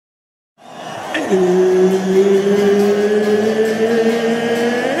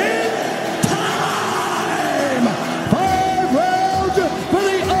time! 5 rounds for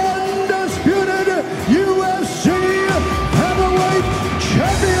the undisputed UFC Heavyweight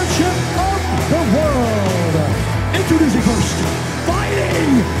Championship of the World. Introducing first,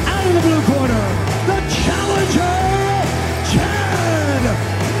 fighting out of the blue corner, the challenger, Chad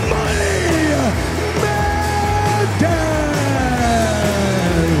Money Mendes.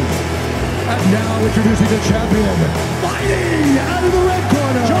 And now introducing the champion, fighting out of the red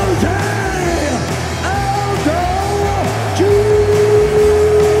corner, Jose Aldo Jr.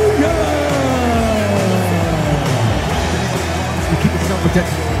 You keep yourself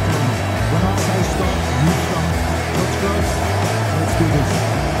protected all the time. When outside strong, you strong. Coach Gross, let's do this.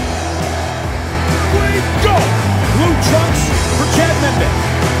 We go! Blue trunks for Chad Mendes.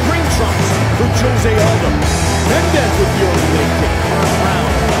 Green trunks for Jose Aldo. Mendes with the early leg kick. First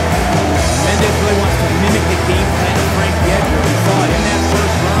round. Mendes really wants to mimic the game plan of Frank Edgar. We saw it in that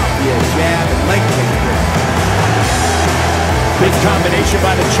first round. Yeah, jab and leg kick. Big combination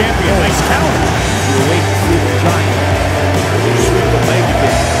by the champion. Nice counter. You wait to see the giant. You sweep the leg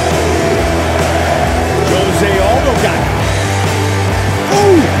again. Jose Aldo got it.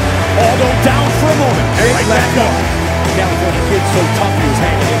 Ooh! Aldo down for a moment. Right back up. California kid so tough he was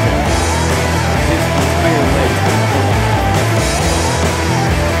hanging in there. His entire leg.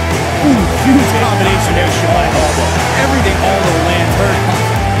 Ooh, huge combination there by Aldo. Everything Aldo lands hurt.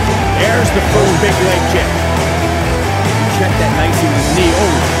 There's the first big leg kick. Check that nicely with his knee. Oh,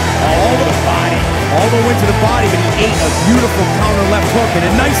 All over the body. Aldo went to the body, but he ate a beautiful counter left hook, and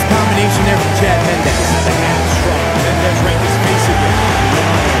a nice combination there from Chad Mendes. The half strong. Mendes right in his face again.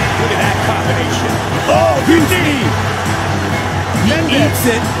 Look at that combination. Oh, huge knee. He eats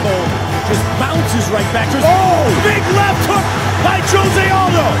it. Just bounces right back. Oh, big left hook by Jose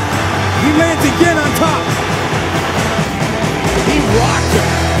Aldo. He lands again on top. He rocked him.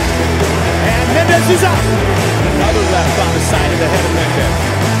 And Mendes is up. Another left on the side of the head of Mendes.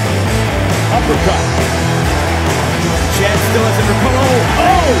 Uppercut. Chad still hasn't recovered.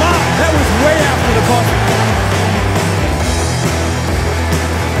 Oh, wow. That was way after the bump.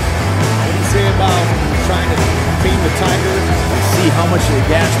 What do you say about trying to tame the tiger? See how much of the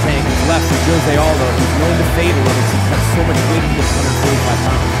gas tank is left for Jose Aldo. He's known the fate of it. He's got so much weight to lift 145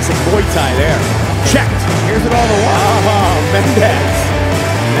 pounds. It's a Muay Thai there. Checked. Here's it all the while. Mendes.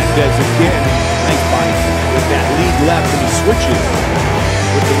 Mendes again. Nice body. With that lead left, and he switches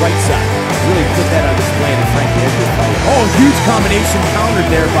with the right side. Really put that on display in the Frank Edgar fight. Oh, huge combination countered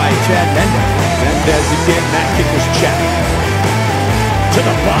there by Chad Mendes. Mendes again. That kick was checked. To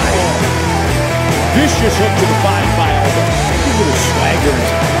the body. Vicious hook to the body by Aldo. A little swagger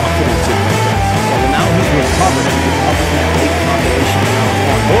and confidence in Mendes. Well, now he's recovered and he's up with that big combination in round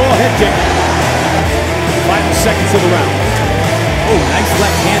one. Oh, head kick. Final seconds of the round. Oh, nice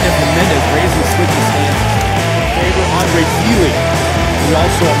left hand there from Mendes. Raising switches hand. Favor Andre Feely. He's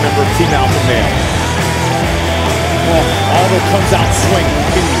also a member of Team Alpha Male. Oh, Aldo comes out swinging.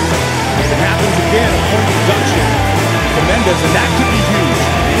 Continues. If it happens again, a point of deduction to Mendes, and that could be huge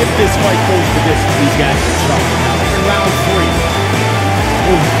if this fight goes the distance. These guys are tough. Now they're in round three.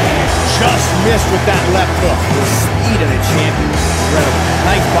 Ooh, just missed with that left hook. The speed of the champion. Incredible.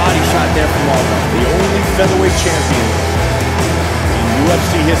 Nice body shot there from Aldo. The only featherweight champion in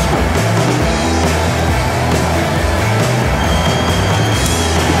UFC history.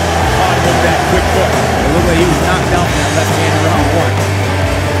 Caught him with that quick hook. It looked like he was knocked out from that left hand in round one.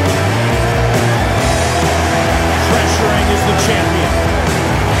 Pressuring is the champion.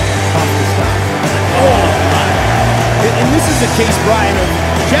 Tough to stop. Oh, my. And this is a case, Brian, of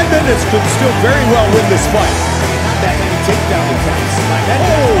Chad Mendes could still very well win this fight. Not that many takedown attempts. Like that.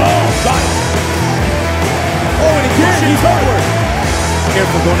 Oh, got it. Oh, and again, he's forward.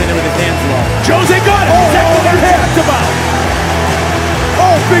 Careful going in there with his hands low. Jose got it. Talked about.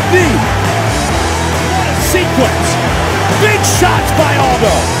 Oh, big knee. What a sequence. Big shots by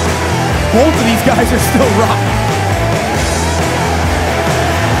Aldo. Both of these guys are still rock.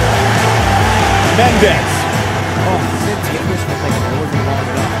 Mendes. Oh, Mendes get this one like it wasn't long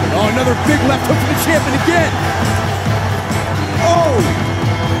enough. Oh, another big left hook for the champion again. Oh.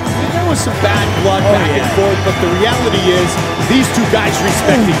 And there was some bad blood back and forth, but the reality is these two guys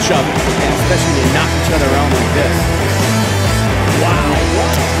respect each other. And especially they knock each other around like this. Wow.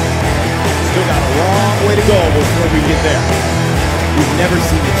 Still got a long way to go before we get there. We've never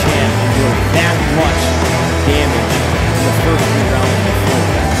seen the champ endure that much damage in the first 3 rounds of the floor.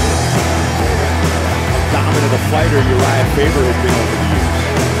 Dominant a fighter Uriah Faber has been over the years.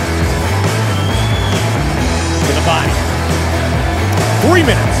 To the body. 3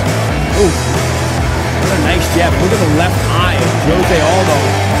 minutes. Ooh. What a nice jab. Look at the left eye of Jose Aldo.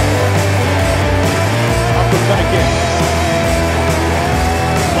 Uppercut again.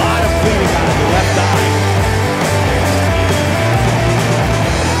 A lot of bleeding out of the left eye.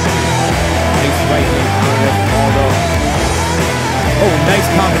 Nice right hand counter from Aldo. Oh, nice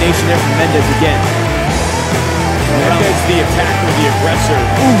combination there from Mendes again. Mendes, the attacker, the aggressor.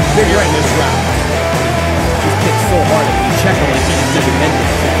 Ooh, big here right in this round. Just kicked so hard that when you check him, like he didn't even Mendes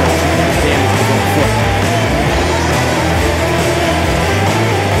to tremendous damage to his own foot.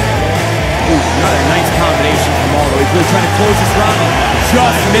 Ooh, another nice combination from Aldo. He's really trying to close this round.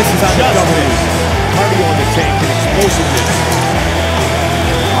 Just misses on the double knee. Cardio on the tank and explosiveness.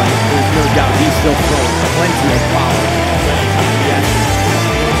 There's no doubt he's still throwing plenty of power. Yes.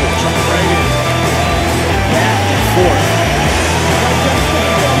 Jump right in. Back and forth.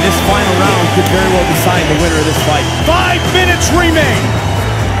 And this final round could very well decide the winner of this fight. 5 minutes remain.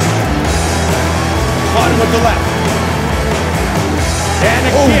 Caught him with the left. And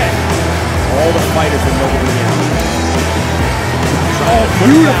again. All the fighters are nobody out. Oh,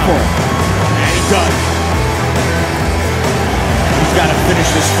 beautiful. And he does. He's got to finish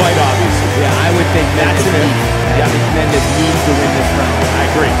this fight, obviously. Yeah, I would think That's Mendes it. needs. I think Mendes needs to win this round. I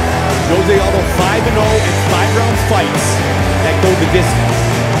agree. Jose Aldo 5-0 in 5-round fights that go the distance.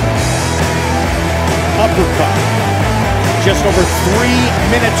 Uppercut. Just over 3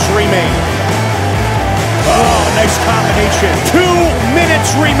 minutes remain. Oh, nice combination. 2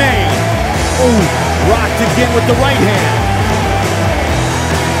 minutes remain. Oh, rocked again with the right hand.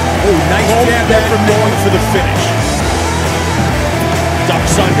 Oh, nice jab there from going for the finish.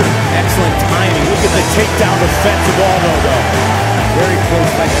 Ducks under. Excellent timing. Look at the takedown defense of Aldo, though. Very close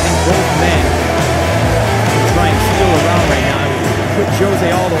fight. I think both men are trying to steal a round right now. Put Jose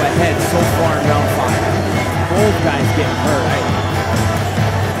Aldo ahead so far in round 5. Both guys getting hurt.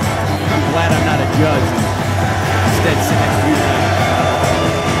 I'm glad I'm not a judge. Instead, sit next to you.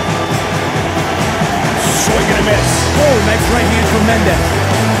 Swing and a miss. Oh, nice right hand from Mendes.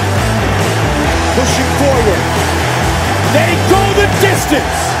 Pushing forward. They go the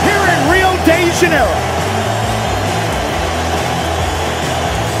distance here in Rio de Janeiro.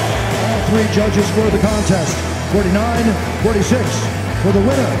 All 3 judges score the contest. 49-46 for the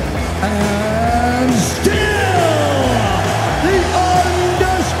winner. And still